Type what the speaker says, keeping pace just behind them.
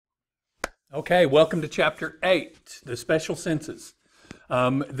Okay, welcome to Chapter 8, the special senses.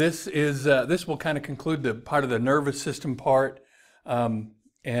 This will kind of conclude the part of the nervous system part, and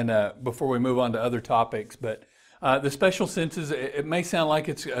before we move on to other topics. But the special senses, it may sound like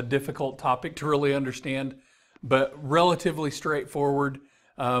it's a difficult topic to really understand, but relatively straightforward,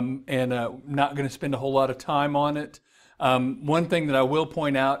 and not going to spend a whole lot of time on it. One thing that I will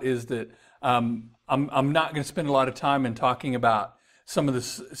point out is that I'm not going to spend a lot of time in talking about some of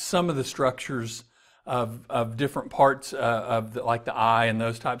the structures of different parts like the eye and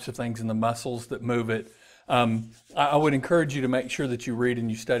those types of things and the muscles that move it. I would encourage you to make sure that you read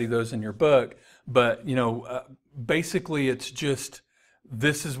and you study those in your book. But basically, it's just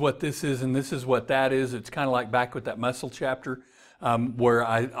this is what this is and this is what that is. It's kind of like back with that muscle chapter, where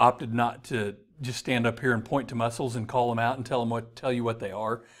I opted not to just stand up here and point to muscles and call them out and tell you what they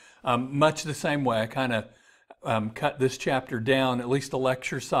are. Much the same way, I kind of cut this chapter down, at least the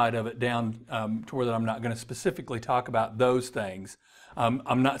lecture side of it down, to where that I'm not going to specifically talk about those things.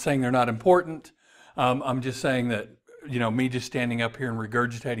 I'm not saying they're not important. I'm just saying that, me just standing up here and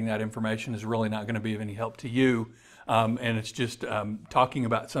regurgitating that information is really not going to be of any help to you. And it's just talking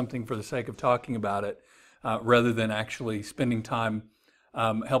about something for the sake of talking about it, rather than actually spending time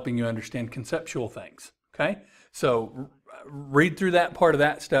helping you understand conceptual things. Okay? So read through that part of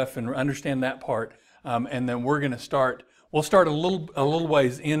that stuff and understand that part. And then we'll start a little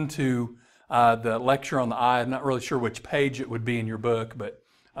ways into the lecture on the eye. I'm not really sure which page it would be in your book, but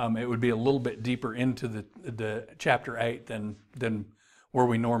it would be a little bit deeper into the chapter 8 than where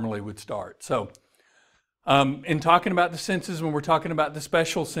we normally would start. So in talking about the senses, when we're talking about the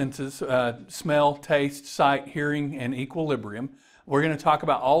special senses, smell, taste, sight, hearing, and equilibrium, we're going to talk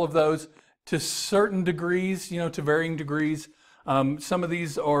about all of those to certain degrees, to varying degrees. Some of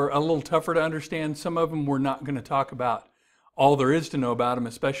these are a little tougher to understand. Some of them we're not going to talk about all there is to know about them,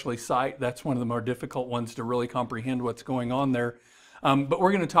 especially sight. That's one of the more difficult ones to really comprehend what's going on there. But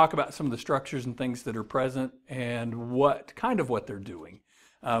we're going to talk about some of the structures and things that are present and what they're doing,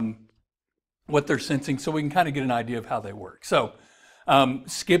 what they're sensing, so we can kind of get an idea of how they work. So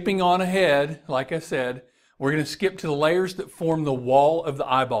skipping on ahead, like I said, we're going to skip to the layers that form the wall of the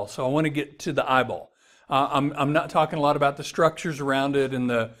eyeball. So I want to get to the eyeball. I'm not talking a lot about the structures around it and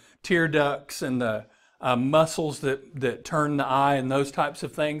the tear ducts and the muscles that turn the eye and those types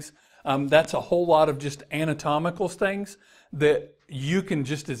of things. That's a whole lot of just anatomical things that you can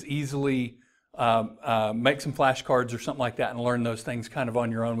just as easily make some flashcards or something like that and learn those things kind of on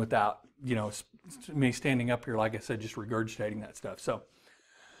your own without, me standing up here, like I said, just regurgitating that stuff. So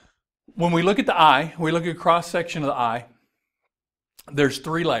when we look at the eye, we look at a cross section of the eye. There's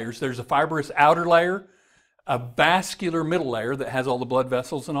 3 layers. There's a fibrous outer layer, a vascular middle layer that has all the blood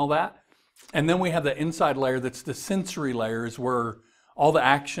vessels and all that. And then we have the inside layer that's the sensory layers where all the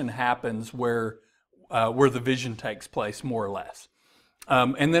action happens, where the vision takes place, more or less.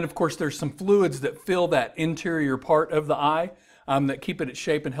 And then, of course, there's some fluids that fill that interior part of the eye that keep it its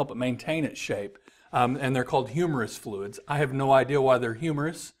shape and help it maintain its shape. And they're called humorous fluids. I have no idea why they're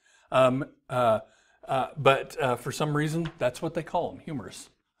humorous, but for some reason, that's what they call them, humorous.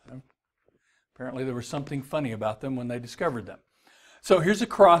 Apparently there was something funny about them when they discovered them. So here's a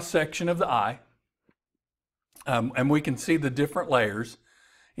cross section of the eye, and we can see the different layers,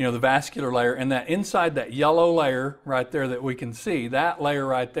 the vascular layer, and that inside that yellow layer right there that we can see, that layer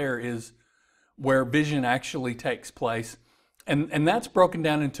right there is where vision actually takes place. And that's broken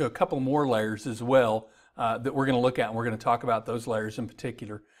down into a couple more layers as well that we're going to look at, and we're going to talk about those layers in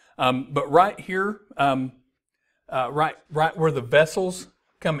particular. But right here, right where the vessels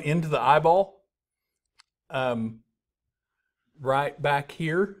come into the eyeball, right back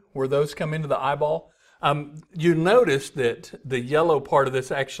here where those come into the eyeball, you notice that the yellow part of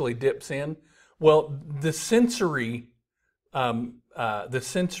this actually dips in. Well, the sensory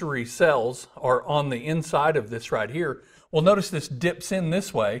cells are on the inside of this right here. Well, notice this dips in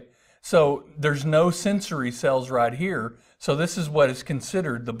this way, so there's no sensory cells right here. So this is what is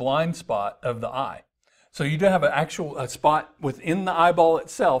considered the blind spot of the eye. So you do have a spot within the eyeball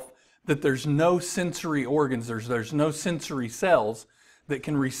itself that there's no sensory organs, there's no sensory cells that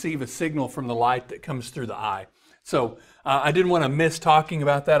can receive a signal from the light that comes through the eye. So I didn't want to miss talking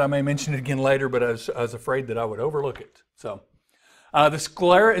about that. I may mention it again later, but I was afraid that I would overlook it. So the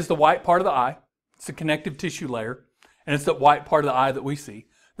sclera is the white part of the eye. It's the connective tissue layer, and it's the white part of the eye that we see.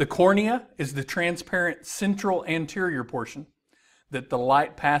 The cornea is the transparent central anterior portion that the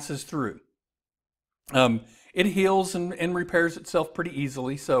light passes through. It heals and repairs itself pretty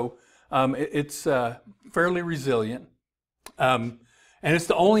easily, so it's fairly resilient. And it's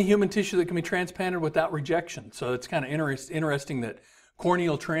the only human tissue that can be transplanted without rejection. So it's kind of interesting that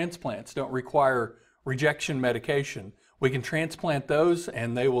corneal transplants don't require rejection medication. We can transplant those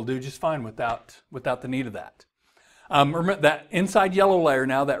and they will do just fine without the need of that. Remember that inside yellow layer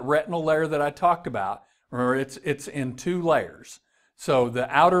now, that retinal layer that I talked about, remember it's in 2 layers. So the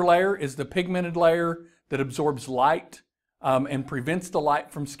outer layer is the pigmented layer that absorbs light and prevents the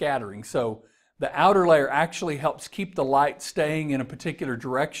light from scattering. So the outer layer actually helps keep the light staying in a particular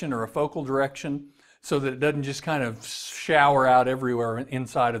direction or a focal direction so that it doesn't just kind of shower out everywhere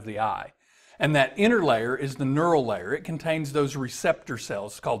inside of the eye. And that inner layer is the neural layer. It contains those receptor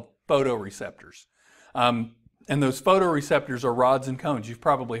cells called photoreceptors. And those photoreceptors are rods and cones. You've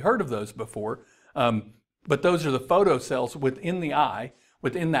probably heard of those before, but those are the photocells within the eye,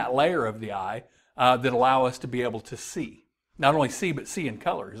 within that layer of the eye, that allow us to be able to see. Not only see, but see in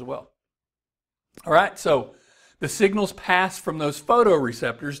color as well. All right, so the signals pass from those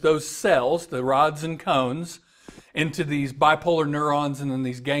photoreceptors, those cells, the rods and cones, into these bipolar neurons and then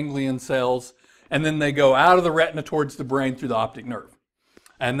these ganglion cells, and then they go out of the retina towards the brain through the optic nerve.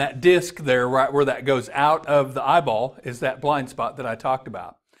 And that disc there, right where that goes out of the eyeball, is that blind spot that I talked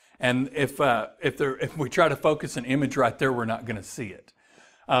about. And if we try to focus an image right there, we're not going to see it.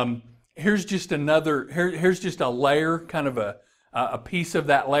 Here's just here's just a layer, kind of a piece of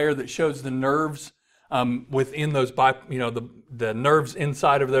that layer that shows the nerves within those, the nerves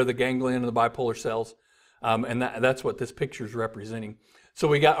inside of there, the ganglion and the bipolar cells. And that's what this picture is representing. So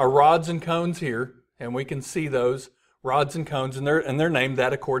we got our rods and cones here, and we can see those rods and cones, and they're named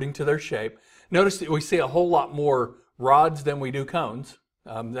that according to their shape. Notice that we see a whole lot more rods than we do cones.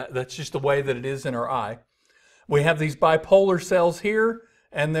 That's just the way that it is in our eye. We have these bipolar cells here,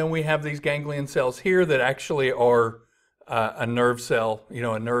 and then we have these ganglion cells here that actually are a nerve cell,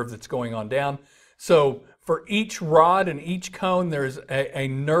 a nerve that's going on down. So for each rod and each cone, there's a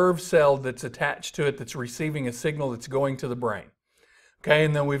nerve cell that's attached to it that's receiving a signal that's going to the brain. Okay,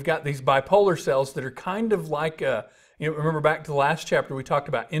 and then we've got these bipolar cells that are kind of like remember back to the last chapter we talked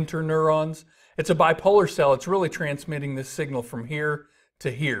about interneurons. It's a bipolar cell. It's really transmitting this signal from here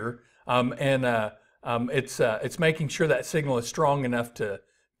to here, it's making sure that signal is strong enough to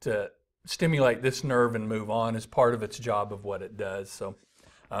stimulate this nerve and move on as part of its job of what it does. So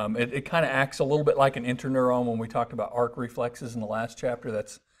it kind of acts a little bit like an interneuron when we talked about arc reflexes in the last chapter.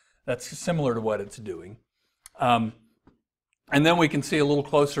 That's similar to what it's doing. And then we can see a little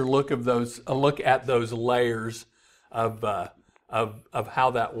closer look at those layers of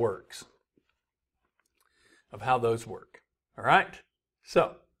how that works, of how those work. All right.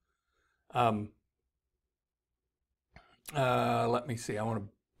 So let me see. I want to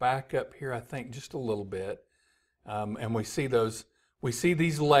back up here, I think, just a little bit, and we see these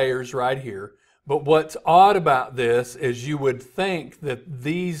layers right here. But what's odd about this is you would think that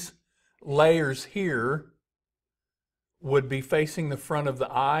these layers here would be facing the front of the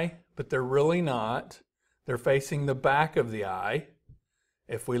eye, but they're really not. They're facing the back of the eye.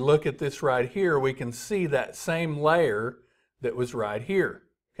 If we look at this right here, we can see that same layer that was right here.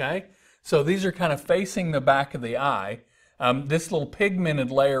 Okay, so these are kind of facing the back of the eye. This little pigmented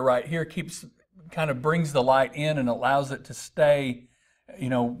layer right here kind of brings the light in and allows it to stay.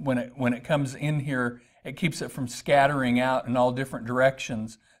 When it comes in here, it keeps it from scattering out in all different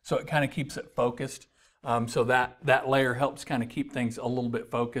directions. So it kind of keeps it focused. So that layer helps kind of keep things a little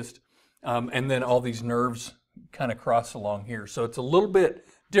bit focused. And then all these nerves kind of cross along here. So it's a little bit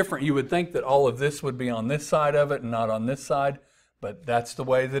different. You would think that all of this would be on this side of it and not on this side, but that's the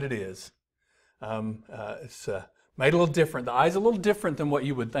way that it is. It's made a little different. The eye's a little different than what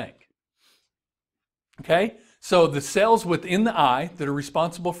you would think. Okay, so the cells within the eye that are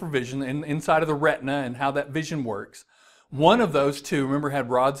responsible for vision inside of the retina and how that vision works, one of those two, remember, had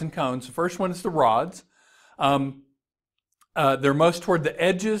rods and cones. The first one is the rods. They're most toward the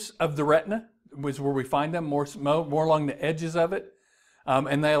edges of the retina, is where we find them, more along the edges of it.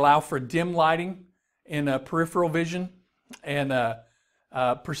 And they allow for dim lighting in peripheral vision and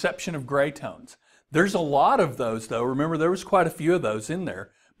perception of gray tones. There's a lot of those, though. Remember, there was quite a few of those in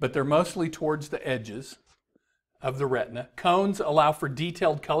there, but they're mostly towards the edges of the retina. Cones allow for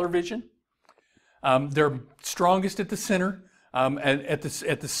detailed color vision. They're strongest at the center. At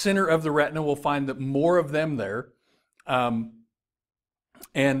the center of the retina, we'll find that more of them there.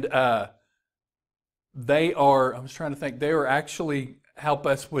 They are, I was trying to think, they are actually help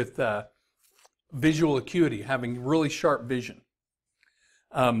us with visual acuity, having really sharp vision.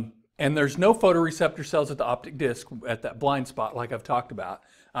 And there's no photoreceptor cells at the optic disc at that blind spot like I've talked about.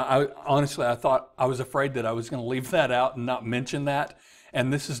 Honestly, I was afraid that I was going to leave that out and not mention that.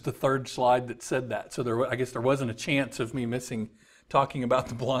 And this is the third slide that said that. So I guess there wasn't a chance of me talking about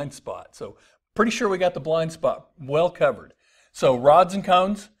the blind spot. So pretty sure we got the blind spot well covered. So rods and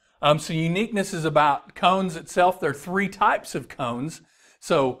cones. So uniqueness is about cones itself. There are 3 types of cones.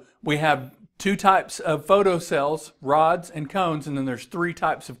 So we have 2 types of photocells, rods and cones, and then there's 3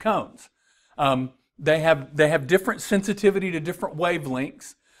 types of cones. They have different sensitivity to different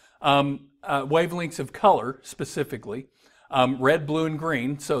wavelengths, wavelengths of color specifically, red, blue, and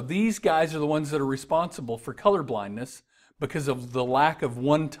green. So these guys are the ones that are responsible for color blindness because of the lack of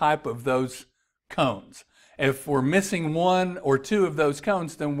one type of those cones. If we're missing 1 or 2 of those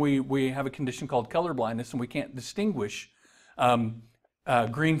cones, then we have a condition called color blindness, and we can't distinguish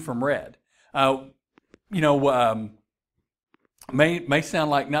green from red. May sound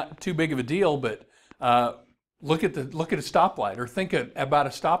like not too big of a deal, but look at a stoplight, or think about a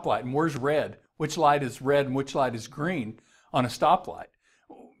stoplight, and where's red? Which light is red and which light is green on a stoplight?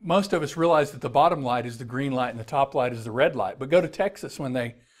 Most of us realize that the bottom light is the green light and the top light is the red light. But go to Texas when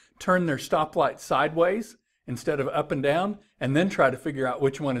they turn their stoplight sideways instead of up and down, and then try to figure out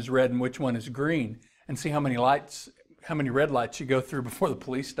which one is red and which one is green, and see how many red lights you go through before the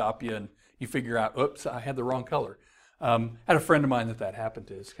police stop you and you figure out, oops, I had the wrong color. I had a friend of mine that happened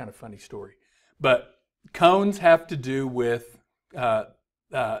to. It's kind of a funny story. But cones have to do with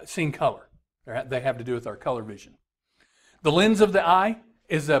seeing color. They have to do with our color vision. The lens of the eye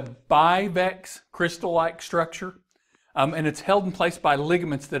is a bivex crystal-like structure, and it's held in place by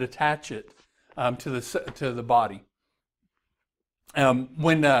ligaments that attach it to the body.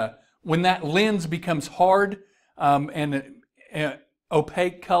 When that lens becomes hard and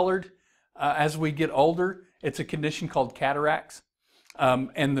opaque colored as we get older, it's a condition called cataracts,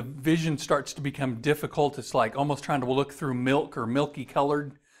 and the vision starts to become difficult. It's like almost trying to look through milk or milky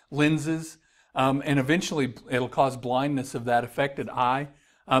colored lenses, and eventually it'll cause blindness of that affected eye.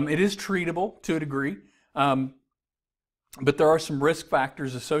 It is treatable to a degree, but there are some risk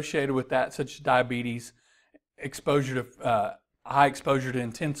factors associated with that, such as diabetes, exposure to high exposure to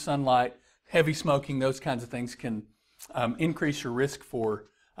intense sunlight, heavy smoking. Those kinds of things can increase your risk for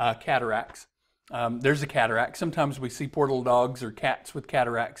cataracts. There's a cataract. Sometimes we see poor little dogs or cats with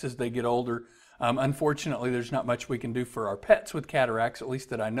cataracts as they get older. Unfortunately, there's not much we can do for our pets with cataracts, at least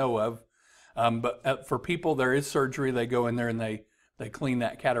that I know of. But for people, there is surgery. They go in there and they clean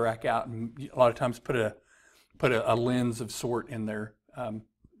that cataract out, and a lot of times put a lens of sort in there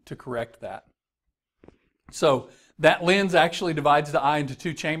to correct that. So that lens actually divides the eye into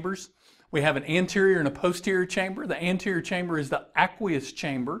 2 chambers. We have an anterior and a posterior chamber. The anterior chamber is the aqueous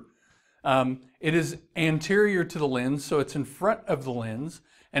chamber. It is anterior to the lens, so it's in front of the lens,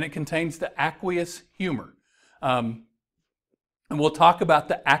 and it contains the aqueous humor. And we'll talk about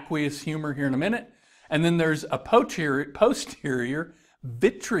the aqueous humor here in a minute. And then there's a posterior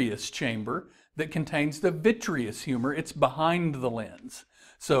vitreous chamber that contains the vitreous humor. It's behind the lens.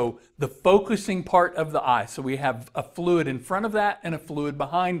 So the focusing part of the eye. So we have a fluid in front of that and a fluid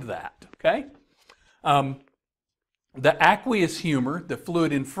behind that, okay? The aqueous humor, the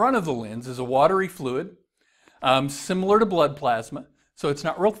fluid in front of the lens, is a watery fluid, similar to blood plasma. So it's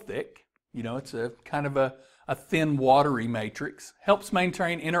not real thick. You know, it's a kind of a thin watery matrix. Helps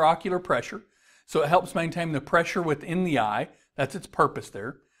maintain interocular pressure. So it helps maintain the pressure within the eye. That's its purpose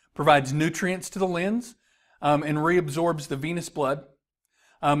there. Provides nutrients to the lens and reabsorbs the venous blood.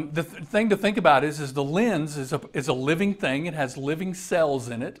 The thing to think about is the lens is a living thing. It has living cells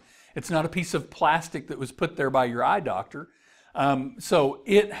in it. It's not a piece of plastic that was put there by your eye doctor. So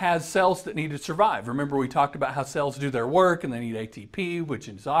it has cells that need to survive. Remember, we talked about how cells do their work and they need ATP, which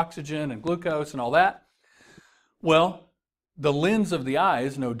is oxygen and glucose and all that. Well, the lens of the eye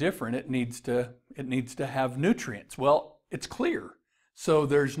is no different. It needs to have nutrients. Well, it's clear, so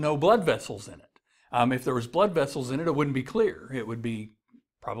there's no blood vessels in it. If there was blood vessels in it, it wouldn't be clear. It would be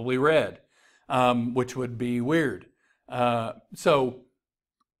probably red, which would be weird. So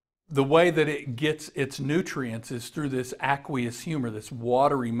the way that it gets its nutrients is through this aqueous humor, this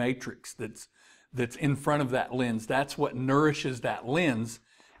watery matrix that's in front of that lens. That's what nourishes that lens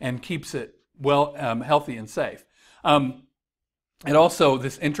and keeps it healthy and safe. And also,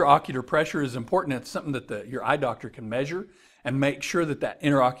 this intraocular pressure is important. It's something that your eye doctor can measure and make sure that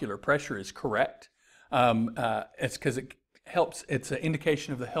intraocular pressure is correct. It's because it helps. It's an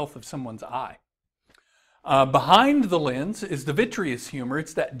indication of the health of someone's eye. Behind the lens is the vitreous humor.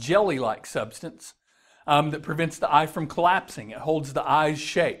 It's that jelly-like substance that prevents the eye from collapsing. It holds the eye's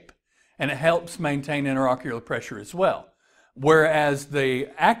shape, and it helps maintain intraocular pressure as well. Whereas the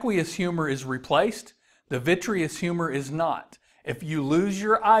aqueous humor is replaced, the vitreous humor is not. If you lose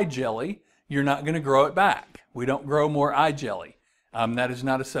your eye jelly, you're not going to grow it back. We don't grow more eye jelly. That is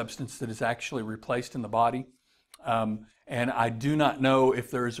not a substance that is actually replaced in the body. And I do not know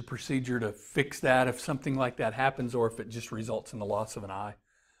if there is a procedure to fix that if something like that happens, or if it just results in the loss of an eye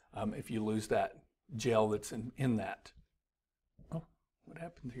if you lose that gel that's in that. Oh, what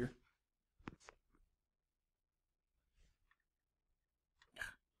happened here?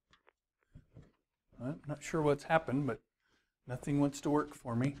 I'm not sure what's happened, but nothing wants to work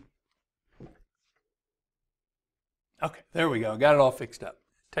for me. Okay, there we go. Got it all fixed up.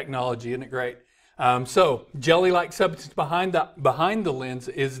 Technology, isn't it great? So jelly-like substance behind the lens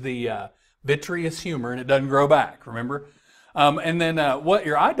is the vitreous humor, and it doesn't grow back, remember? And then what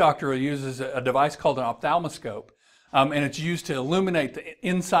your eye doctor will use is a device called an ophthalmoscope, and it's used to illuminate the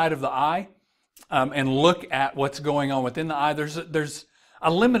inside of the eye and look at what's going on within the eye. There's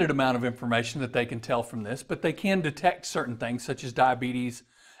a limited amount of information that they can tell from this, but they can detect certain things such as diabetes,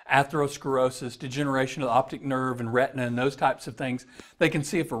 atherosclerosis, degeneration of the optic nerve and retina, and those types of things. They can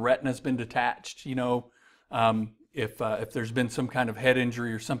see if a retina has been detached, you know, if there's been some kind of head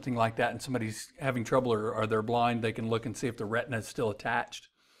injury or something like that and somebody's having trouble or they're blind, they can look and see if the retina is still attached.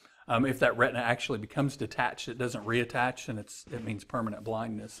 If that retina actually becomes detached, it doesn't reattach, and it means permanent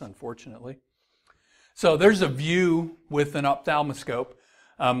blindness, unfortunately. So there's a view with an ophthalmoscope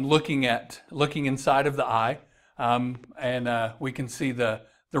looking inside of the eye, and we can see the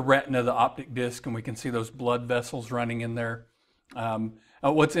retina, the optic disc, and we can see those blood vessels running in there.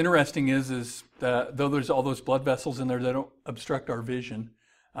 What's interesting is though there's all those blood vessels in there, they don't obstruct our vision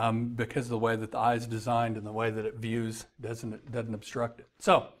because of the way that the eye is designed and the way that it views doesn't obstruct it.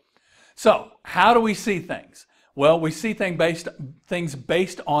 So how do we see things? Well, we see things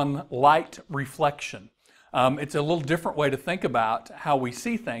based on light reflection. It's a little different way to think about how we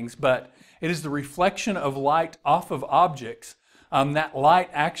see things, but it is the reflection of light off of objects. That light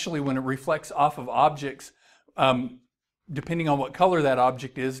actually, when it reflects off of objects, depending on what color that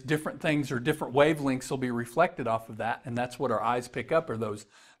object is, different things or different wavelengths will be reflected off of that, and that's what our eyes pick up, are those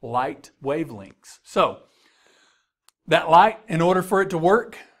light wavelengths. So that light, in order for it to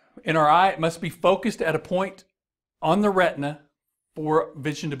work in our eye, it must be focused at a point on the retina for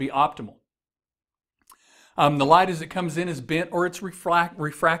vision to be optimal. The light as it comes in is bent or it's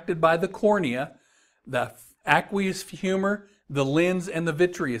refracted by the cornea, the aqueous humor, the lens, and the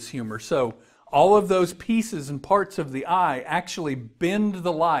vitreous humor. So all of those pieces and parts of the eye actually bend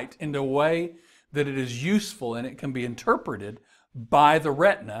the light in a way that it is useful and it can be interpreted by the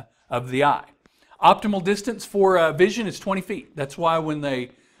retina of the eye. Optimal distance for vision is 20 feet. That's why when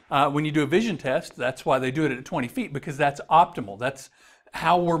you do a vision test, that's why they do it at 20 feet, because that's optimal. That's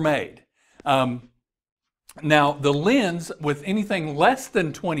how we're made. Now, the lens with anything less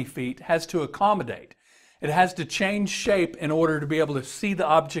than 20 feet has to accommodate. It has to change shape in order to be able to see the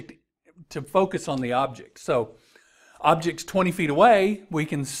object, to focus on the object. So objects 20 feet away, we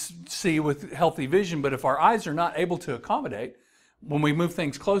can see with healthy vision, but if our eyes are not able to accommodate, when we move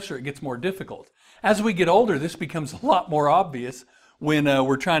things closer, it gets more difficult. As we get older, this becomes a lot more obvious when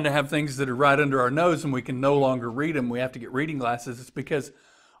we're trying to have things that are right under our nose and we can no longer read them. We have to get reading glasses. It's because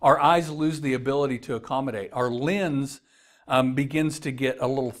our eyes lose the ability to accommodate. Our lens begins to get a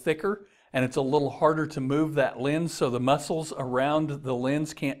little thicker, and it's a little harder to move that lens, so the muscles around the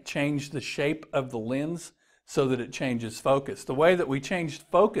lens can't change the shape of the lens so that it changes focus. The way that we change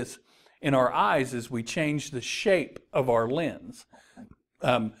focus in our eyes is we change the shape of our lens.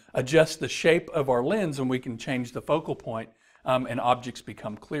 Adjust the shape of our lens and we can change the focal point, and objects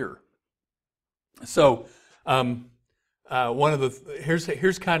become clearer. So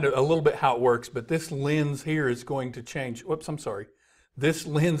here's kind of a little bit how it works, but this lens here is going to change. Whoops, I'm sorry. This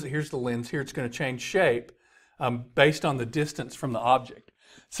lens, here's the lens here, it's going to change shape based on the distance from the object.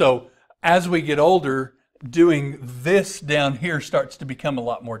 So as we get older, doing this down here starts to become a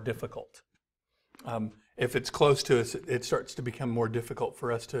lot more difficult. If it's close to us, it starts to become more difficult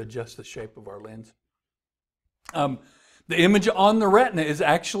for us to adjust the shape of our lens. The image on the retina is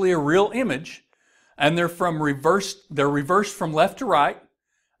actually a real image, and they're reversed from left to right.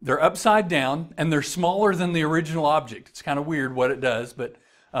 They're upside down, and they're smaller than the original object. It's kind of weird what it does, but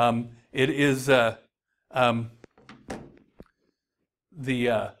it is the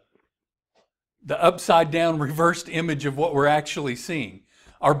upside down reversed image of what we're actually seeing.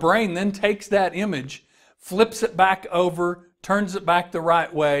 Our brain then takes that image, flips it back over, turns it back the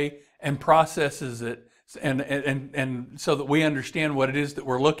right way, and processes it, and so that we understand what it is that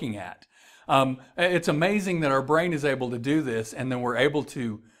we're looking at. It's amazing that our brain is able to do this, and then we're able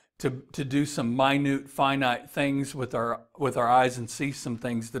to do some minute, finite things with our eyes and see some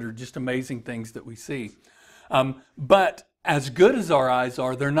things that are just amazing things that we see. But as good as our eyes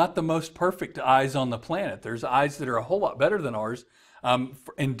are, they're not the most perfect eyes on the planet. There's eyes that are a whole lot better than ours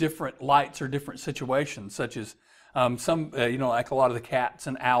in different lights or different situations, such as Some, like a lot of the cats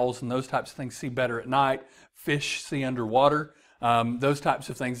and owls and those types of things see better at night. Fish see underwater. Those types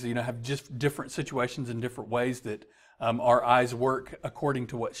of things, have just different situations and different ways that our eyes work according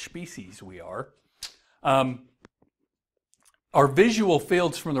to what species we are. Our visual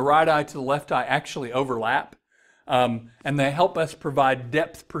fields from the right eye to the left eye actually overlap, and they help us provide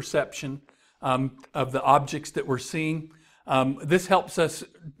depth perception of the objects that we're seeing. This helps us,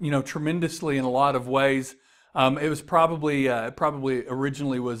 tremendously in a lot of ways. It was probably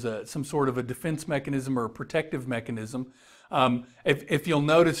originally was some sort of a defense mechanism or a protective mechanism. If you'll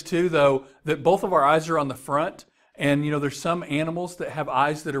notice too, though, that both of our eyes are on the front, and there's some animals that have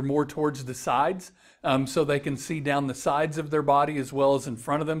eyes that are more towards the sides, so they can see down the sides of their body as well as in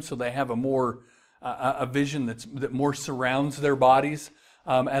front of them, so they have a vision that more surrounds their bodies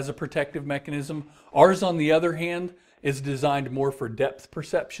as a protective mechanism. Ours, on the other hand, is designed more for depth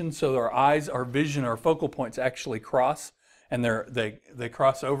perception, so our eyes, our vision, our focal points actually cross, and they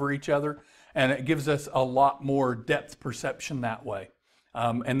cross over each other, and it gives us a lot more depth perception that way.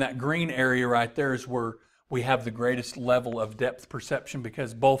 And that green area right there is where we have the greatest level of depth perception,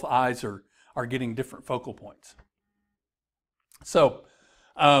 because both eyes are getting different focal points. So,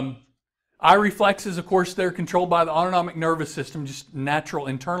 eye reflexes, of course, they're controlled by the autonomic nervous system, just natural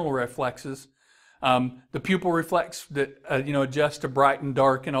internal reflexes. The pupil reflex that adjusts to bright and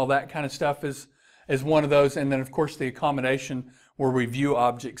dark and all that kind of stuff is one of those. And then, of course, the accommodation where we view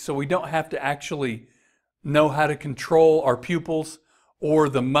objects. So we don't have to actually know how to control our pupils or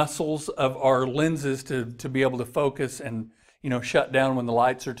the muscles of our lenses to be able to focus and shut down when the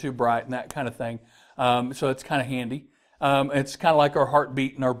lights are too bright and that kind of thing. So it's kind of handy. It's kind of like our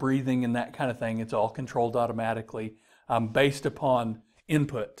heartbeat and our breathing and that kind of thing. It's all controlled automatically based upon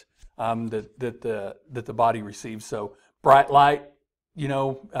input that the body receives. So bright light,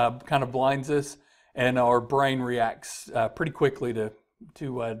 kind of blinds us, and our brain reacts pretty quickly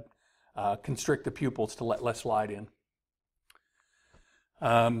to constrict the pupils to let less light in.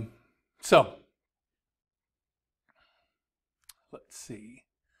 So let's see.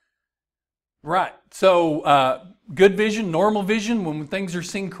 Right. So good vision, normal vision, when things are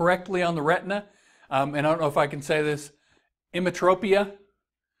seen correctly on the retina. And I don't know if I can say this. Emmetropia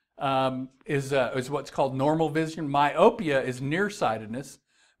is what's called normal vision. Myopia is nearsightedness,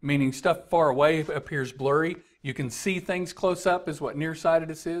 meaning stuff far away appears blurry. You can see things close up, is what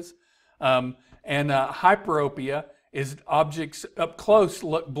nearsightedness is. And hyperopia is objects up close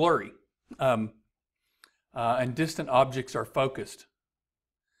look blurry, and distant objects are focused.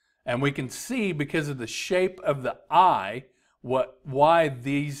 And we can see, because of the shape of the eye, why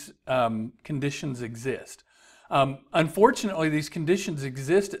these conditions exist. Unfortunately, these conditions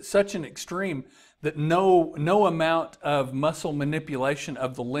exist at such an extreme that no amount of muscle manipulation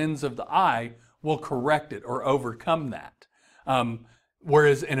of the lens of the eye will correct it or overcome that.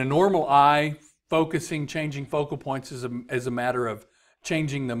 Whereas in a normal eye, changing focal points is a matter of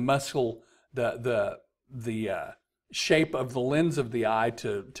changing the muscle, the shape of the lens of the eye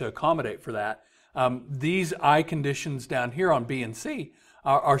to accommodate for that. These eye conditions down here on B and C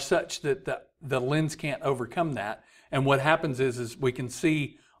are such that the lens can't overcome that. And what happens is we can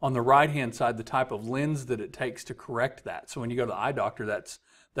see on the right-hand side the type of lens that it takes to correct that. So when you go to the eye doctor,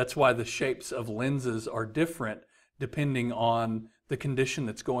 that's why the shapes of lenses are different depending on the condition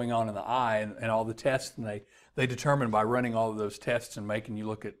that's going on in the eye and all the tests. And they determine by running all of those tests and making you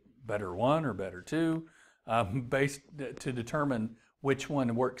look at better 1 or better 2, based to determine which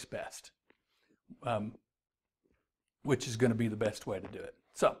one works best, which is going to be the best way to do it.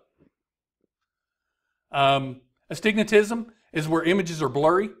 So, astigmatism is where images are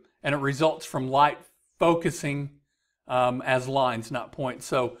blurry, and it results from light focusing as lines, not points.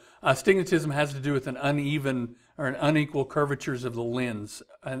 So, astigmatism has to do with an uneven or an unequal curvatures of the lens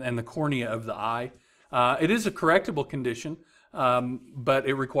and the cornea of the eye. It is a correctable condition, but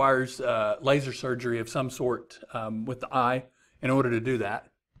it requires laser surgery of some sort with the eye in order to do that.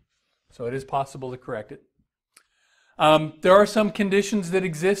 So it is possible to correct it. There are some conditions that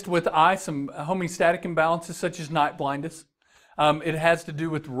exist with the eye, some homeostatic imbalances such as night blindness. It has to do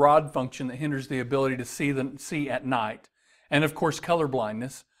with rod function that hinders the ability to see at night. And of course color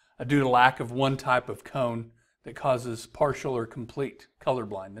blindness due to lack of one type of cone that causes partial or complete color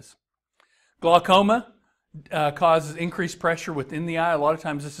blindness. Glaucoma causes increased pressure within the eye. A lot of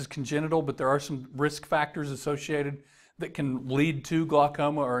times this is congenital, but there are some risk factors associated that can lead to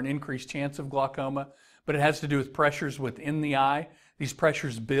glaucoma or an increased chance of glaucoma. But it has to do with pressures within the eye. These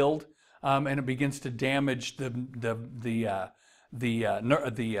pressures build, and it begins to damage the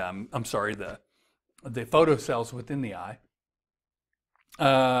photocells within the eye.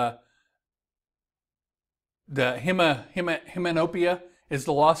 the hemianopia is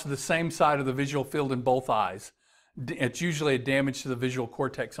the loss of the same side of the visual field in both eyes. It's usually a damage to the visual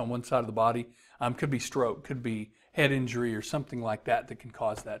cortex on one side of the body. Could be stroke, could be head injury or something like that that can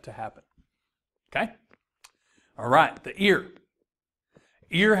cause that to happen. Okay? All right, the ear.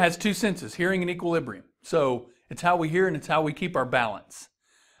 Ear has two senses, hearing and equilibrium. So it's how we hear and it's how we keep our balance.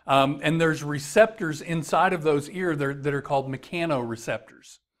 And there's receptors inside of those ears that are called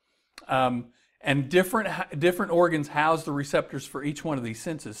mechanoreceptors. And different organs house the receptors for each one of these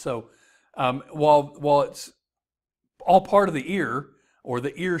senses. So while it's all part of the ear or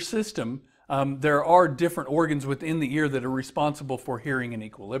the ear system, there are different organs within the ear that are responsible for hearing and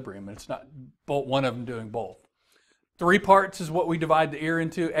equilibrium. It's not one of them doing both. 3 parts is what we divide the ear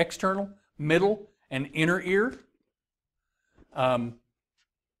into: external, middle, and inner ear. And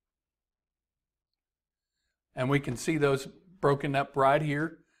we can see those broken up right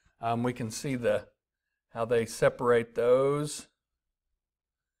here. We can see how they separate those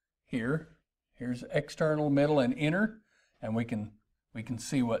here. Here's external, middle, and inner, and we can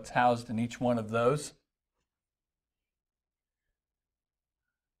see what's housed in each one of those.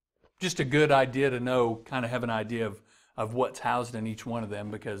 Just a good idea to know, kind of have an idea of what's housed in each one of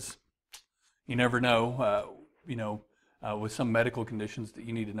them, because you never know, with some medical conditions that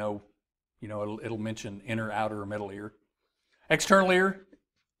you need to know, it'll mention inner, outer, or middle ear. External ear,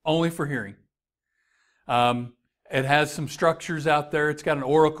 only for hearing. It has some structures out there. It's got an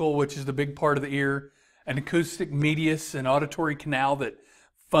auricle, which is the big part of the ear, an acoustic medius, an auditory canal that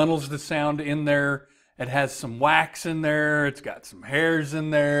funnels the sound in there. It has some wax in there. It's got some hairs in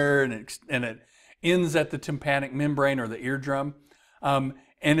there, and it ends at the tympanic membrane or the eardrum. And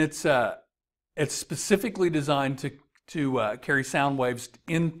it's specifically designed to carry sound waves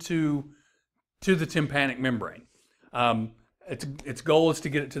into the tympanic membrane. Its goal is to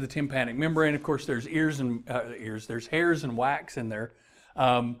get it to the tympanic membrane. Of course, there's there's hairs and wax in there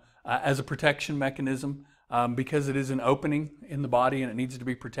as a protection mechanism, because it is an opening in the body and it needs to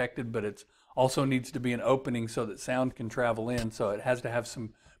be protected, but it also needs to be an opening so that sound can travel in, so it has to have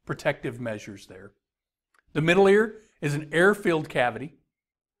some protective measures there. The middle ear is an air-filled cavity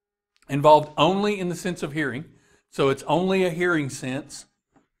involved only in the sense of hearing, so it's only a hearing sense,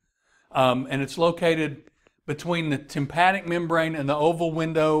 and it's located between the tympanic membrane and the oval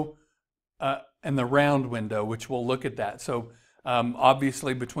window and the round window, which we'll look at that. So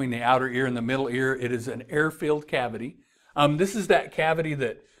obviously between the outer ear and the middle ear, it is an air-filled cavity. This is that cavity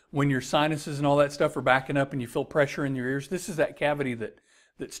that when your sinuses and all that stuff are backing up and you feel pressure in your ears, this is that cavity that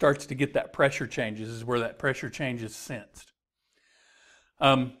starts to get that pressure change. This is where that pressure change is sensed.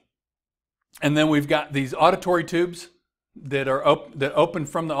 And then we've got these auditory tubes that open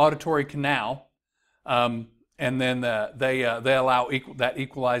from the auditory canal, and then they allow that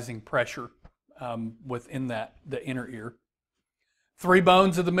equalizing pressure within the inner ear. 3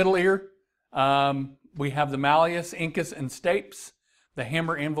 bones of the middle ear. We have the malleus, incus, and stapes. The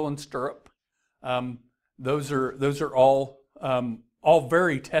hammer, anvil, and stirrup. Those are all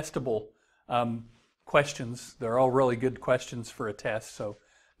very testable questions. They're all really good questions for a test. So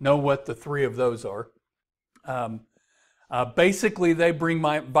know what the 3 of those are. Basically, they bring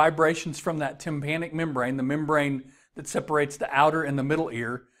vibrations from that tympanic membrane, the membrane that separates the outer and the middle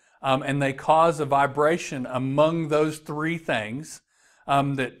ear, and they cause a vibration among those 3 things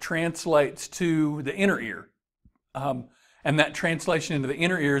that translates to the inner ear. And that translation into the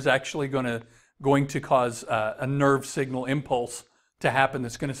inner ear is actually going to cause a nerve signal impulse to happen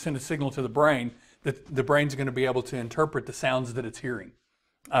that's going to send a signal to the brain that the brain's going to be able to interpret the sounds that it's hearing.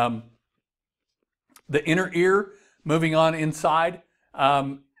 The inner ear, moving on inside,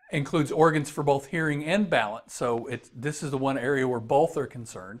 includes organs for both hearing and balance. So this is the one area where both are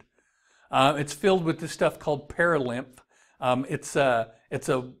concerned. It's filled with this stuff called perilymph. It's a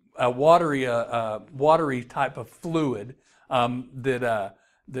watery type of fluid that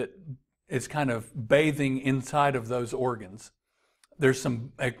is kind of bathing inside of those organs. There's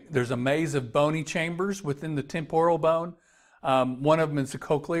a maze of bony chambers within the temporal bone. One of them is the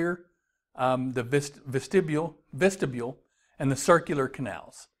cochlear, the vestibule, and the circular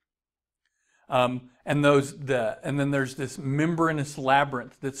canals. And then there's this membranous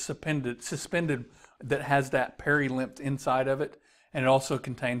labyrinth that's suspended that has that perilymph inside of it, and it also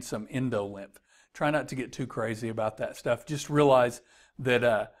contains some endolymph. Try not to get too crazy about that stuff. Just realize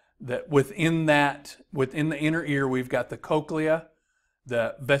that within the inner ear, we've got the cochlea,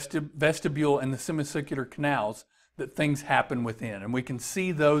 the vestibule, and the semicircular canals that things happen within. And we can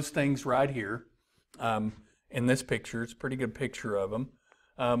see those things right here in this picture. It's a pretty good picture of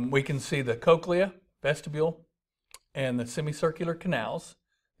them. We can see the cochlea, vestibule, and the semicircular canals,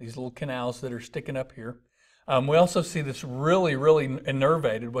 these little canals that are sticking up here. We also see this really, really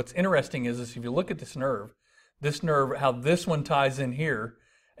innervated. What's interesting is if you look at this nerve, how this one ties in here,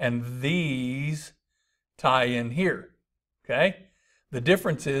 and these tie in here, okay? The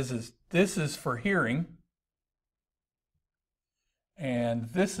difference is this is for hearing, and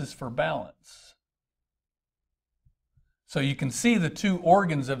this is for balance. So you can see the two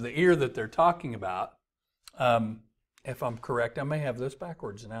organs of the ear that they're talking about. If I'm correct, I may have those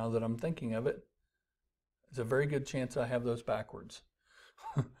backwards now that I'm thinking of it. There's a very good chance I have those backwards.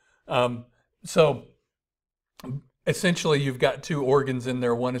 So essentially you've got two organs in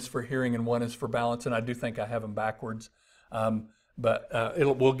there. One is for hearing and one is for balance, and I do think I have them backwards. But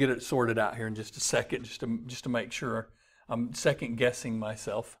we'll get it sorted out here in just a second, just to make sure. I'm second guessing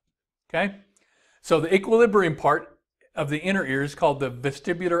myself. Okay? So the equilibrium part of the inner ear is called the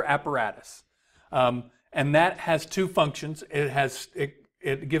vestibular apparatus. And that has two functions.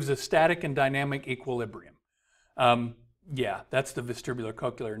 It gives a static and dynamic equilibrium. Yeah, that's the vestibular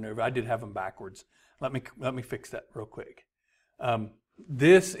cochlear nerve. I did have them backwards. Let me fix that real quick.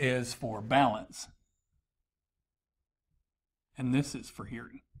 This is for balance, and this is for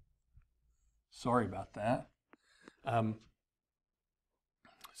hearing. Sorry about that.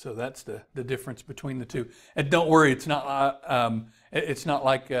 So that's the difference between the two. And don't worry, it's not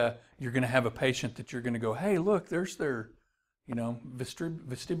like you're going to have a patient that you're going to go, hey, look, there's their,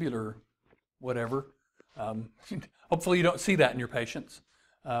 vestibular whatever. Hopefully you don't see that in your patients.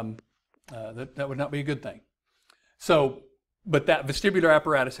 That would not be a good thing. So, but that vestibular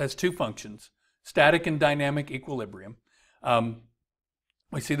apparatus has two functions: static and dynamic equilibrium.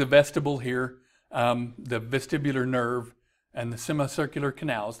 We see the vestibule here, the vestibular nerve, and the semicircular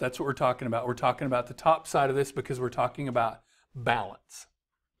canals. That's what we're talking about. We're talking about the top side of this because we're talking about balance.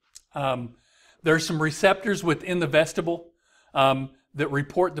 There's some receptors within the vestibule that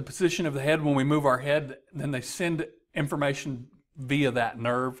report the position of the head when we move our head. Then they send information via that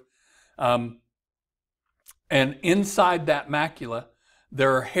nerve. And inside that macula,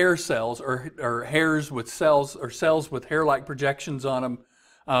 there are hair cells or hairs with cells or cells with hair-like projections on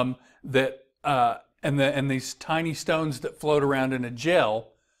them and these tiny stones that float around in a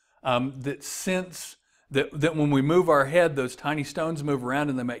gel that sense that when we move our head, those tiny stones move around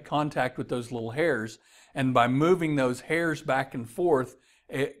and they make contact with those little hairs. And by moving those hairs back and forth,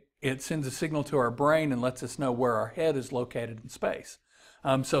 it sends a signal to our brain and lets us know where our head is located in space.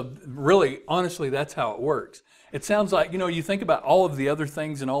 So really, honestly, that's how it works. It sounds like, you think about all of the other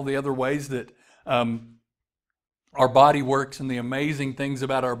things and all the other ways that our body works and the amazing things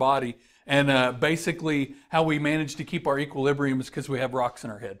about our body. And basically how we manage to keep our equilibrium is because we have rocks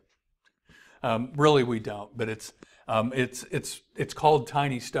in our head. Really, we don't, but it's called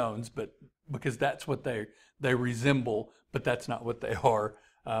tiny stones, but because that's what they resemble, but that's not what they are.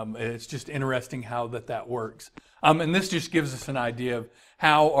 It's just interesting how that works. And this just gives us an idea of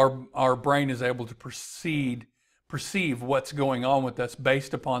how our brain is able to perceive what's going on with us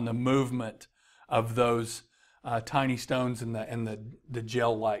based upon the movement of those tiny stones and the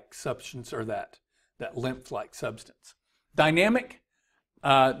gel-like substance, or that lymph-like substance. Dynamic,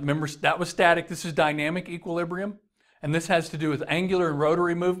 remember that was static. This is dynamic equilibrium, and this has to do with angular and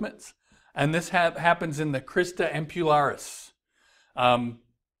rotary movements. And this happens in the crista ampularis. And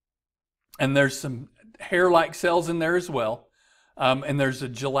there's some hair-like cells in there as well. And there's a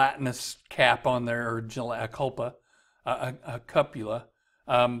gelatinous cap on there, or a cupula.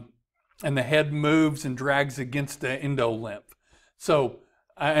 And the head moves and drags against the endolymph. So,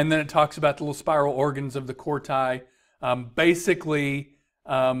 and then it talks about the little spiral organs of the corti. Basically,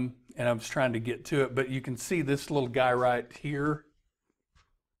 and I was trying to get to it, but you can see this little guy right here.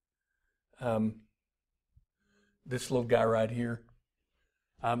 This little guy right here,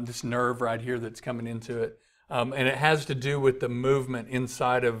 this nerve right here that's coming into it, and it has to do with the movement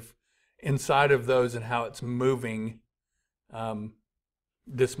inside of those and how it's moving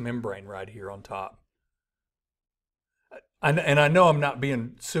this membrane right here on top. And I know I'm not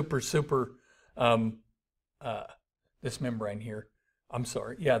being super this membrane here. I'm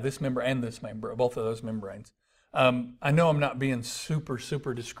sorry. Yeah, this membrane and this membrane, both of those membranes. I know I'm not being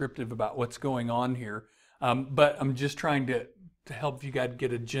super descriptive about what's going on here, but I'm just trying to help you guys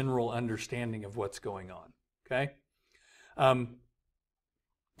get a general understanding of what's going on, okay?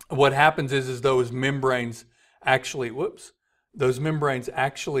 What happens is those membranes actually, those membranes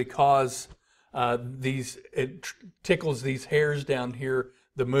actually cause it tickles these hairs down here,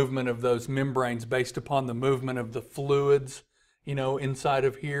 the movement of those membranes based upon the movement of the fluids, inside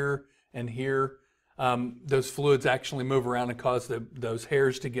of here and here. Those fluids actually move around and cause those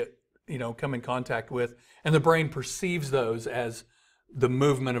hairs to get, come in contact with, and the brain perceives those as the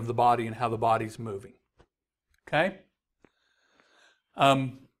movement of the body and how the body's moving. Okay?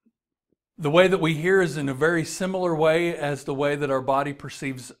 The way that we hear is in a very similar way as the way that our body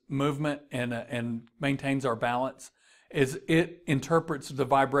perceives movement and maintains our balance. Is it interprets the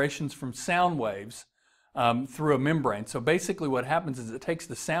vibrations from sound waves through a membrane. So basically what happens is it takes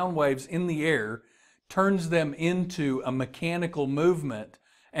the sound waves in the air, turns them into a mechanical movement,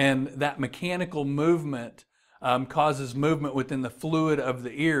 and that mechanical movement causes movement within the fluid of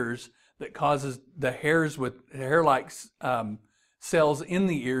the ears that causes the hairs with hair-like cells in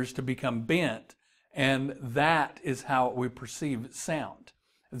the ears to become bent, and that is how we perceive sound.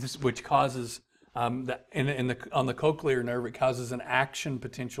 Which causes on the cochlear nerve, it causes an action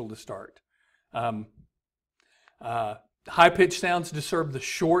potential to start. High-pitched sounds disturb the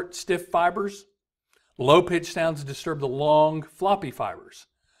short, stiff fibers. Low-pitched sounds disturb the long, floppy fibers.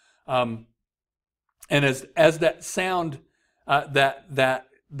 And as that sound,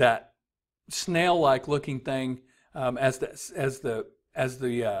 that snail-like looking thing, as the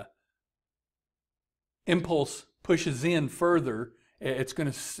impulse pushes in further, it's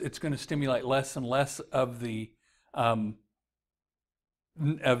going to stimulate less and less of the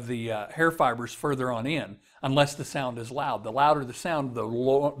hair fibers further on in, unless the sound is loud. The louder the sound,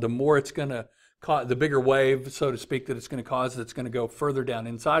 the more it's going to cause, the bigger wave, so to speak, that it's going to cause, that's going to go further down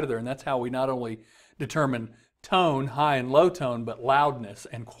inside of there. And that's how we not only determine tone, high and low tone, but loudness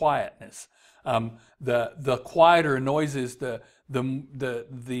and quietness. The quieter a noise is, the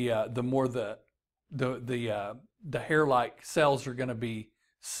more the hair-like cells are going to be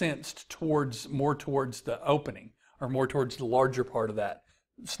sensed more towards the opening, or more towards the larger part of that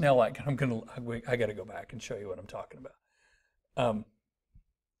snail-like. I got to go back and show you what I'm talking about.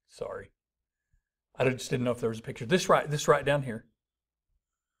 Sorry, I just didn't know if there was a picture. This right down here,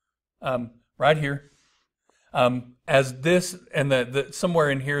 right here. As this, and the somewhere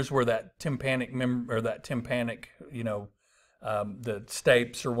in here is where that tympanic the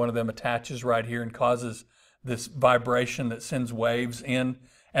stapes or one of them attaches right here and causes this vibration that sends waves in,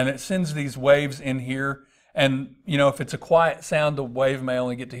 and it sends these waves in here. And if it's a quiet sound, the wave may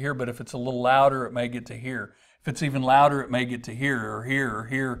only get to here, but if it's a little louder, it may get to here. If it's even louder, it may get to here or here or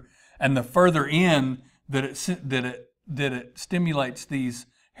here. And the further in that it stimulates these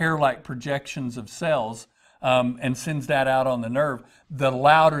hair-like projections of cells, and sends that out on the nerve, the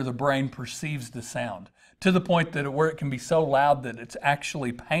louder the brain perceives the sound, to the point that where it can be so loud that it's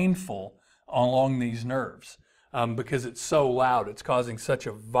actually painful along these nerves, because it's so loud. It's causing such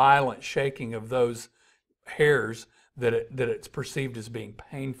a violent shaking of those hairs that it's perceived as being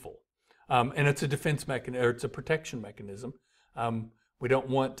painful. And it's a defense mechanism, or it's a protection mechanism. We don't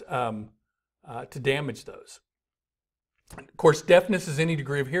want to damage those. Of course, deafness is any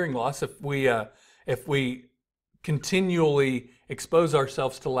degree of hearing loss. If we continually expose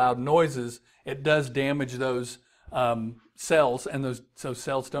ourselves to loud noises, it does damage those cells, and those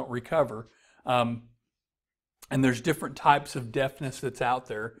cells don't recover. And there's different types of deafness that's out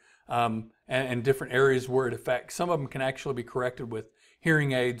there, and different areas where it affects. Some of them can actually be corrected with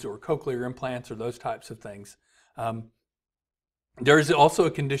hearing aids or cochlear implants or those types of things. There is also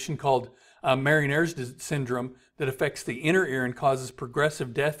a condition called Meniere's syndrome that affects the inner ear and causes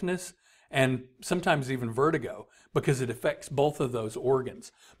progressive deafness and sometimes even vertigo, because it affects both of those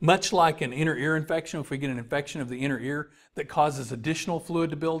organs. Much like an inner ear infection, if we get an infection of the inner ear that causes additional fluid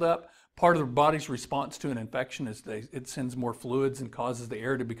to build up, part of the body's response to an infection is it sends more fluids and causes the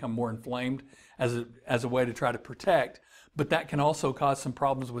air to become more inflamed as a way to try to protect. But that can also cause some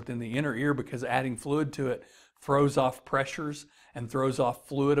problems within the inner ear, because adding fluid to it throws off pressures and throws off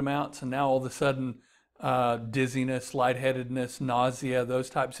fluid amounts, and now all of a sudden dizziness, lightheadedness, nausea, those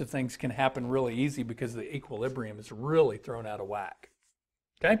types of things can happen really easy because the equilibrium is really thrown out of whack.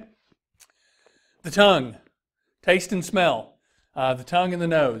 Okay? The tongue, taste and smell, the tongue and the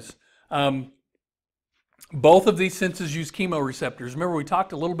nose. Both of these senses use chemoreceptors. Remember, we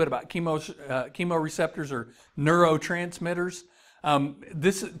talked a little bit about chemoreceptors or neurotransmitters.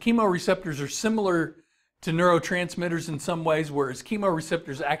 Chemoreceptors are similar to neurotransmitters in some ways, whereas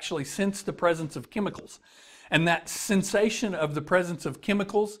chemoreceptors actually sense the presence of chemicals. And that sensation of the presence of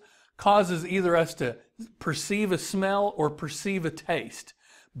chemicals causes either us to perceive a smell or perceive a taste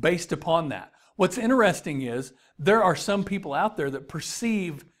based upon that. What's interesting is there are some people out there that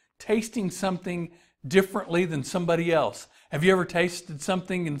perceive tasting something differently than somebody else. Have you ever tasted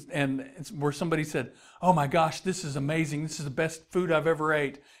something and where somebody said, "Oh my gosh, this is amazing. This is the best food I've ever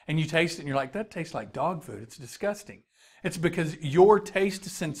ate." And you taste it and you're like, "That tastes like dog food. It's disgusting." It's because your taste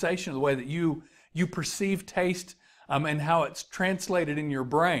sensation, the way that you perceive taste and how it's translated in your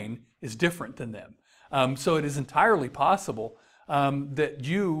brain is different than them. So it is entirely possible that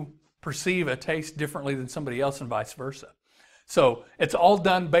you perceive a taste differently than somebody else and vice versa. So it's all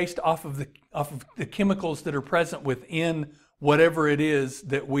done based off of the chemicals that are present within whatever it is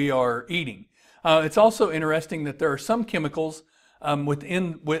that we are eating. It's also interesting that there are some chemicals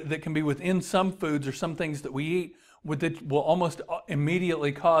that can be within some foods or some things that we eat that will almost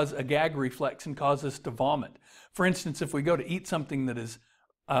immediately cause a gag reflex and cause us to vomit. For instance, if we go to eat something that is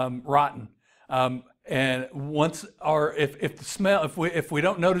rotten, and if we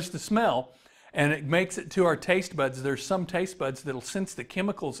don't notice the smell and it makes it to our taste buds, there's some taste buds that'll sense the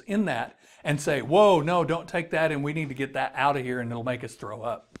chemicals in that and say, whoa, no, don't take that, and we need to get that out of here, and it'll make us throw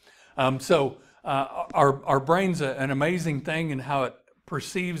up. Our brain's an amazing thing in how it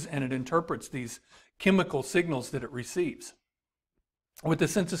perceives and it interprets these chemical signals that it receives. With the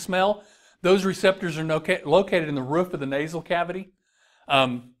sense of smell, those receptors are located in the roof of the nasal cavity,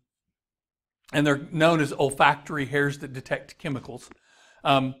 and they're known as olfactory hairs that detect chemicals.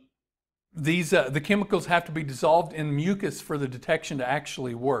 The chemicals have to be dissolved in mucus for the detection to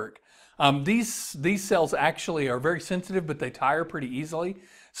actually work. These cells actually are very sensitive, but they tire pretty easily.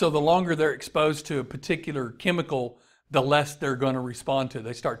 So the longer they're exposed to a particular chemical, the less they're going to respond to it.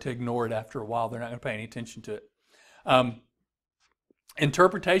 They start to ignore it after a while. They're not going to pay any attention to it.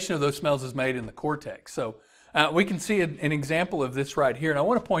 Interpretation of those smells is made in the cortex. So we can see an example of this right here. And I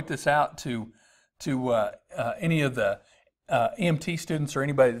want to point this out to any of the EMT students or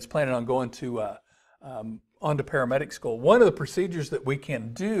anybody that's planning on going onto paramedic school. One of the procedures that we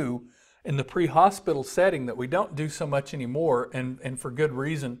can do in the pre-hospital setting that we don't do so much anymore, and for good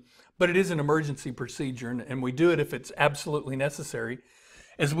reason, but it is an emergency procedure, and we do it if it's absolutely necessary,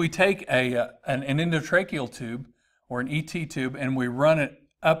 is we take an endotracheal tube or an ET tube and we run it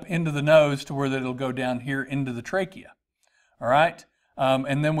up into the nose to where it'll go down here into the trachea. All right?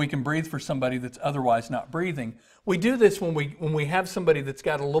 And then we can breathe for somebody that's otherwise not breathing. We do this when we have somebody that's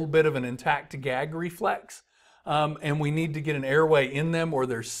got a little bit of an intact gag reflex, and we need to get an airway in them, or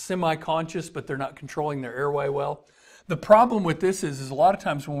they're semi-conscious but they're not controlling their airway well. The problem with this is a lot of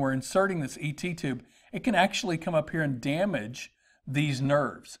times when we're inserting this ET tube, it can actually come up here and damage these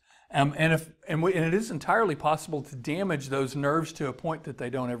nerves. And it is entirely possible to damage those nerves to a point that they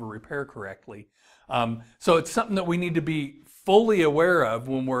don't ever repair correctly. So it's something that we need to be fully aware of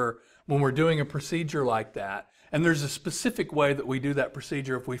when we're doing a procedure like that. And there's a specific way that we do that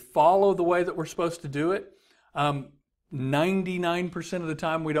procedure. If we follow the way that we're supposed to do it, 99% of the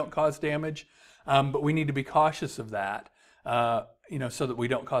time we don't cause damage, but we need to be cautious of that, so that we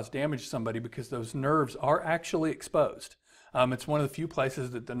don't cause damage to somebody, because those nerves are actually exposed. It's one of the few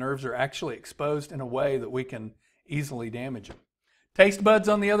places that the nerves are actually exposed in a way that we can easily damage them. Taste buds,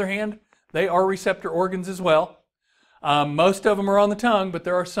 on the other hand, they are receptor organs as well. Most of them are on the tongue, but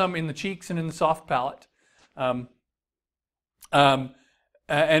there are some in the cheeks and in the soft palate. And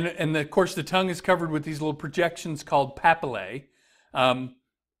of course, the tongue is covered with these little projections called papillae. Let's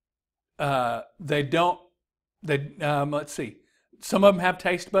see. Some of them have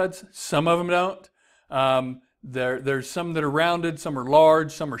taste buds. Some of them don't. There's some that are rounded, some are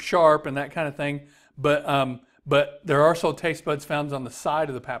large, some are sharp, and that kind of thing. But there are also taste buds found on the side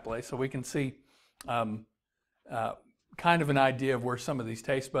of the papillae, so we can see kind of an idea of where some of these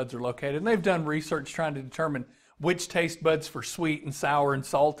taste buds are located. And they've done research trying to determine which taste buds for sweet and sour and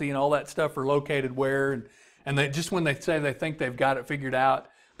salty and all that stuff are located where. And they just, when they say they think they've got it figured out,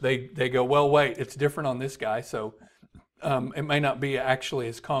 they go, well, wait, it's different on this guy, so it may not be actually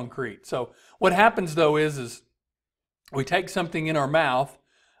as concrete. So what happens though is we take something in our mouth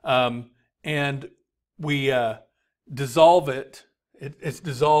and we dissolve it. It's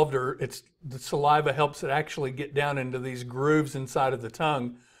dissolved, or the saliva helps it actually get down into these grooves inside of the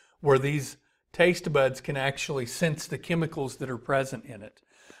tongue where these taste buds can actually sense the chemicals that are present in it.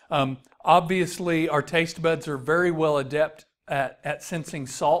 Obviously, our taste buds are very well adept at sensing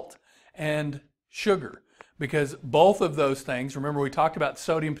salt and sugar, because both of those things, remember we talked about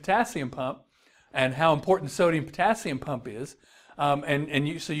sodium-potassium pump and how important the sodium-potassium pump is,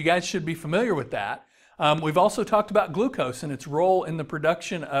 so you guys should be familiar with that. We've also talked about glucose and its role in the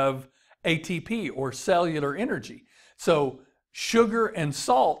production of ATP, or cellular energy. So sugar and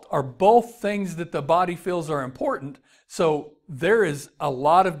salt are both things that the body feels are important. So there is a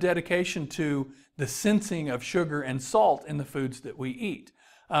lot of dedication to the sensing of sugar and salt in the foods that we eat.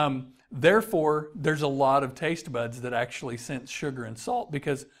 Therefore, there's a lot of taste buds that actually sense sugar and salt,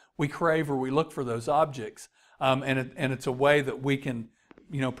 because we crave or we look for those objects. And it's a way that we can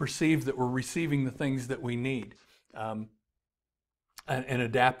perceive that we're receiving the things that we need. An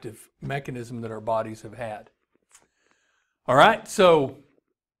adaptive mechanism that our bodies have had. All right, so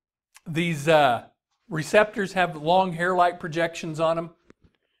these receptors have long hair-like projections on them,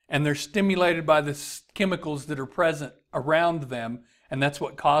 and they're stimulated by the chemicals that are present around them, and that's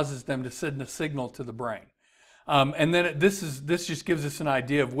what causes them to send a signal to the brain. And then this just gives us an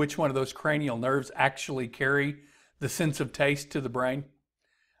idea of which one of those cranial nerves actually carry the sense of taste to the brain.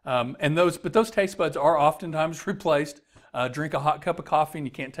 But those taste buds are oftentimes replaced. Drink a hot cup of coffee and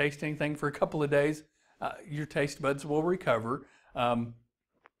you can't taste anything for a couple of days. Your taste buds will recover.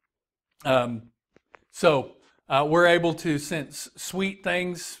 So we're able to sense sweet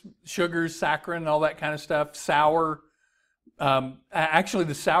things, sugars, saccharin, all that kind of stuff, sour. Actually,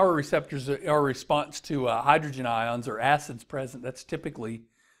 the sour receptors are a response to hydrogen ions or acids present. That's typically,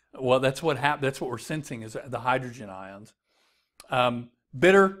 that's what we're sensing is the hydrogen ions.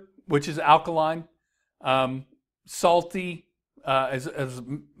 Bitter, which is alkaline. Salty, as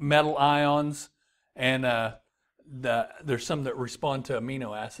metal ions, and there's some that respond to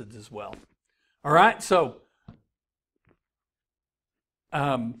amino acids as well. All right, so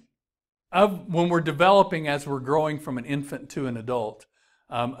when we're developing as we're growing from an infant to an adult,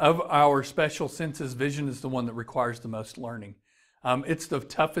 of our special senses, vision is the one that requires the most learning. It's the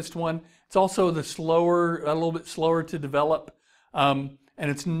toughest one. It's also a little bit slower to develop, and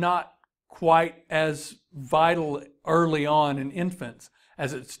it's not quite as vital early on in infants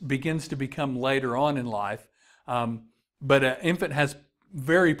as it begins to become later on in life. But an infant has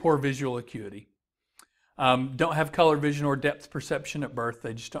very poor visual acuity. Don't have color vision or depth perception at birth.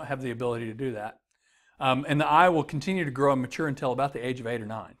 They just don't have the ability to do that. And the eye will continue to grow and mature until about the age of 8 or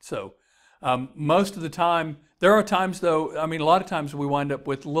 9. So most of the time, there are times though, a lot of times we wind up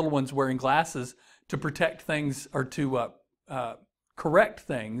with little ones wearing glasses to protect things or to correct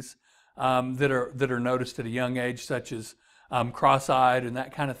things that are noticed at a young age, such as cross-eyed and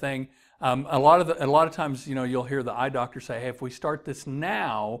that kind of thing. A lot of times, you'll hear the eye doctor say, "Hey, if we start this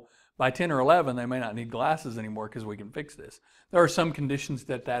now, by 10 or 11, they may not need glasses anymore because we can fix this." There are some conditions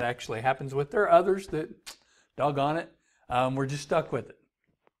that actually happens with. There are others that, doggone it, we're just stuck with it.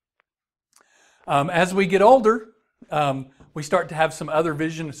 As we get older, we start to have some other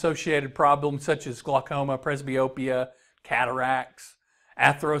vision-associated problems such as glaucoma, presbyopia, cataracts,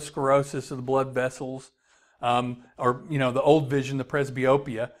 atherosclerosis of the blood vessels, or the old vision, the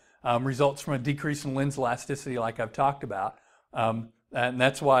presbyopia, results from a decrease in lens elasticity like I've talked about. And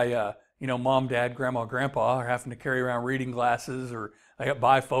that's why, mom, dad, grandma, grandpa are having to carry around reading glasses, or they got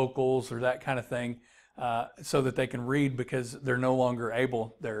bifocals or that kind of thing, so that they can read, because they're no longer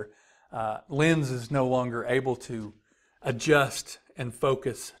able, their lens is no longer able to adjust and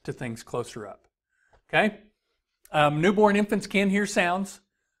focus to things closer up. Okay? Newborn infants can hear sounds,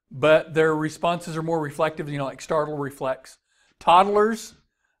 but their responses are more reflective, like startle reflex. Toddlers,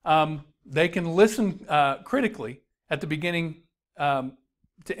 they can listen critically at the beginning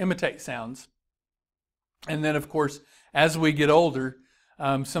to imitate sounds. And then, of course, as we get older,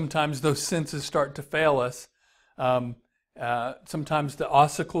 sometimes those senses start to fail us. Sometimes the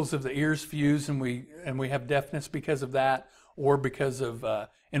ossicles of the ears fuse, and we have deafness because of that, or because of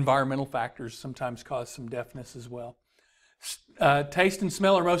environmental factors sometimes cause some deafness as well. Taste and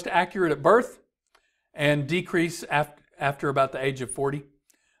smell are most accurate at birth and decrease after about the age of 40.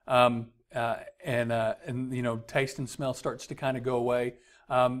 Taste and smell starts to kind of go away.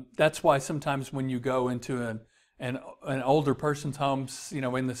 That's why sometimes when you go into an older person's home,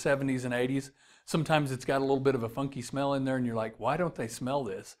 in the 70s and 80s, sometimes it's got a little bit of a funky smell in there, and you're like, why don't they smell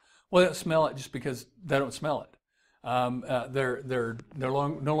this? Well, they don't smell it just because they don't smell it. They're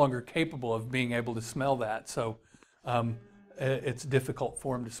no longer capable of being able to smell that, so it's difficult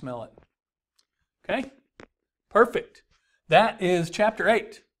for them to smell it. Okay, perfect. That is chapter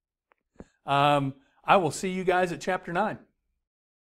 8. I will see you guys at chapter 9.